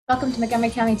Welcome to Montgomery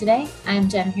County Today. I'm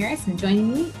Jen Harris, and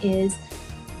joining me is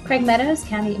Craig Meadows,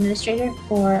 County Administrator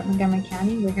for Montgomery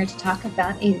County. We're here to talk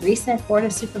about a recent Board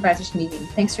of Supervisors meeting.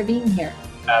 Thanks for being here.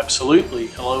 Absolutely.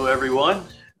 Hello, everyone.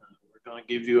 We're going to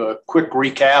give you a quick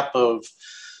recap of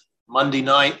Monday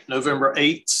night, November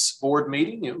 8th board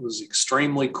meeting. It was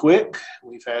extremely quick.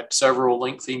 We've had several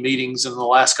lengthy meetings in the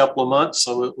last couple of months,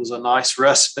 so it was a nice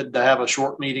respite to have a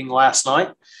short meeting last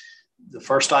night. The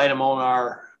first item on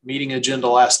our meeting agenda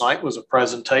last night was a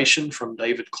presentation from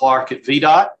David Clark at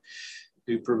VDOT,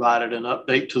 who provided an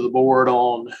update to the board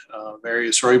on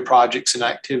various road projects and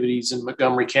activities in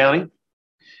Montgomery County.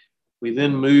 We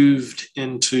then moved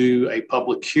into a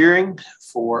public hearing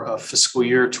for a fiscal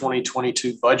year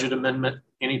 2022 budget amendment.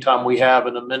 Anytime we have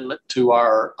an amendment to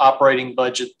our operating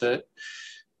budget that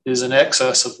is in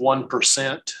excess of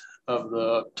 1% of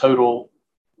the total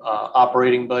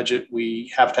operating budget,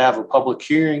 we have to have a public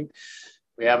hearing.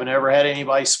 We haven't ever had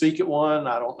anybody speak at one.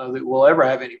 I don't know that we'll ever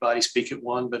have anybody speak at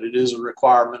one, but it is a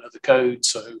requirement of the code.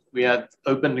 So we had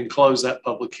opened and closed that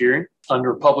public hearing.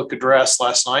 Under public address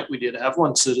last night, we did have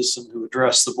one citizen who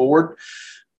addressed the board.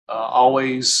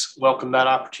 Always welcome that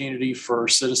opportunity for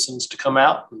citizens to come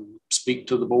out and speak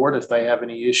to the board if they have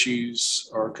any issues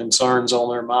or concerns on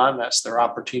their mind. That's their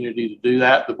opportunity to do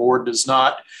that. The board does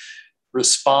not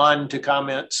respond to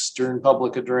comments during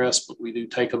public address, but we do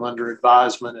take them under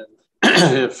advisement and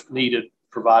if needed,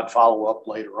 provide follow-up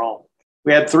later on.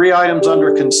 We had three items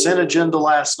under consent agenda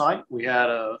last night. We had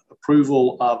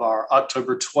approval of our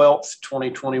October 12th,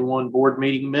 2021 board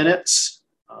meeting minutes.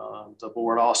 The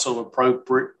board also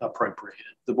appropriated.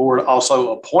 The board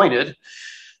also appointed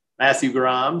Matthew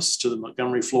Grimes to the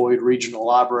Montgomery Floyd Regional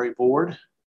Library Board,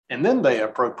 and then they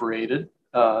appropriated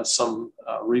some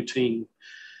routine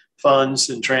funds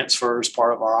and transfers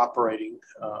part of our operating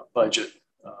budget.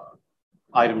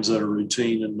 Items that are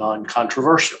routine and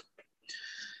non-controversial.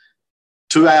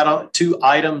 Two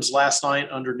items last night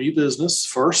under new business.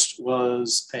 First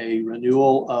was a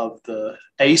renewal of the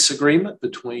ACE agreement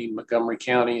between Montgomery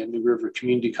County and New River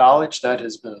Community College. That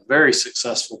has been a very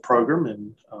successful program,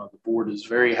 and the board is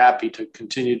very happy to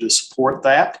continue to support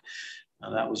that.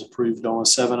 That was approved on a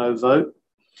 7-0 vote.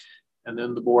 And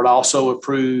then the board also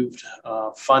approved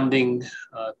funding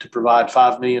to provide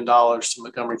 $5 million to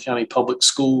Montgomery County Public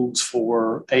Schools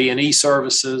for A&E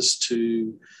services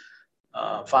to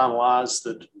finalize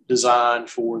the design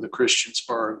for the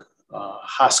Christiansburg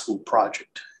High School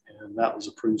project. And that was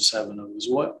approved 7-0 as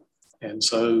well. And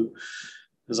so,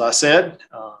 as I said,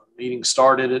 meeting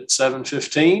started at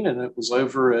 7:15 and it was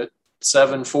over at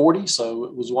 7:40. So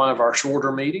it was one of our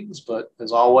shorter meetings, but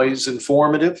as always,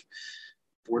 informative.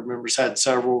 Board members had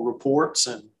several reports,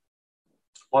 and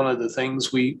one of the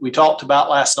things we talked about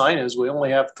last night is we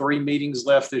only have 3 meetings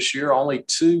left this year, only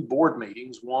 2 board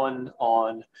meetings, one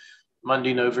on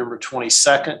Monday, November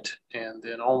 22nd, and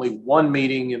then only 1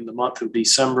 meeting in the month of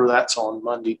December. That's on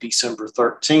Monday, December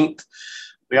 13th.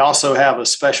 We also have a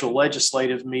special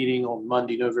legislative meeting on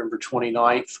Monday, November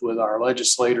 29th with our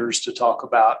legislators to talk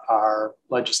about our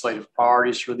legislative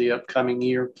priorities for the upcoming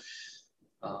year.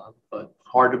 But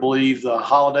hard to believe the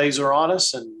holidays are on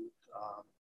us, and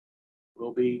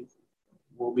we'll be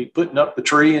putting up the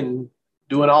tree and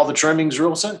doing all the trimmings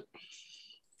real soon.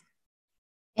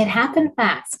 It happened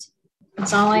fast.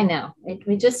 That's all I know.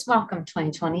 We just welcomed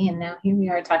 2020, and now here we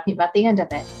are talking about the end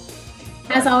of it.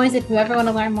 As always, if you ever want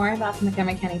to learn more about the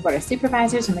Montgomery County Board of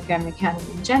Supervisors and Montgomery County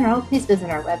in general, please visit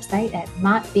our website at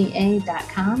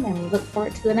montba.com, and we look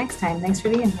forward to the next time. Thanks for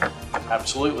being here.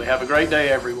 Absolutely. Have a great day,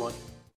 everyone.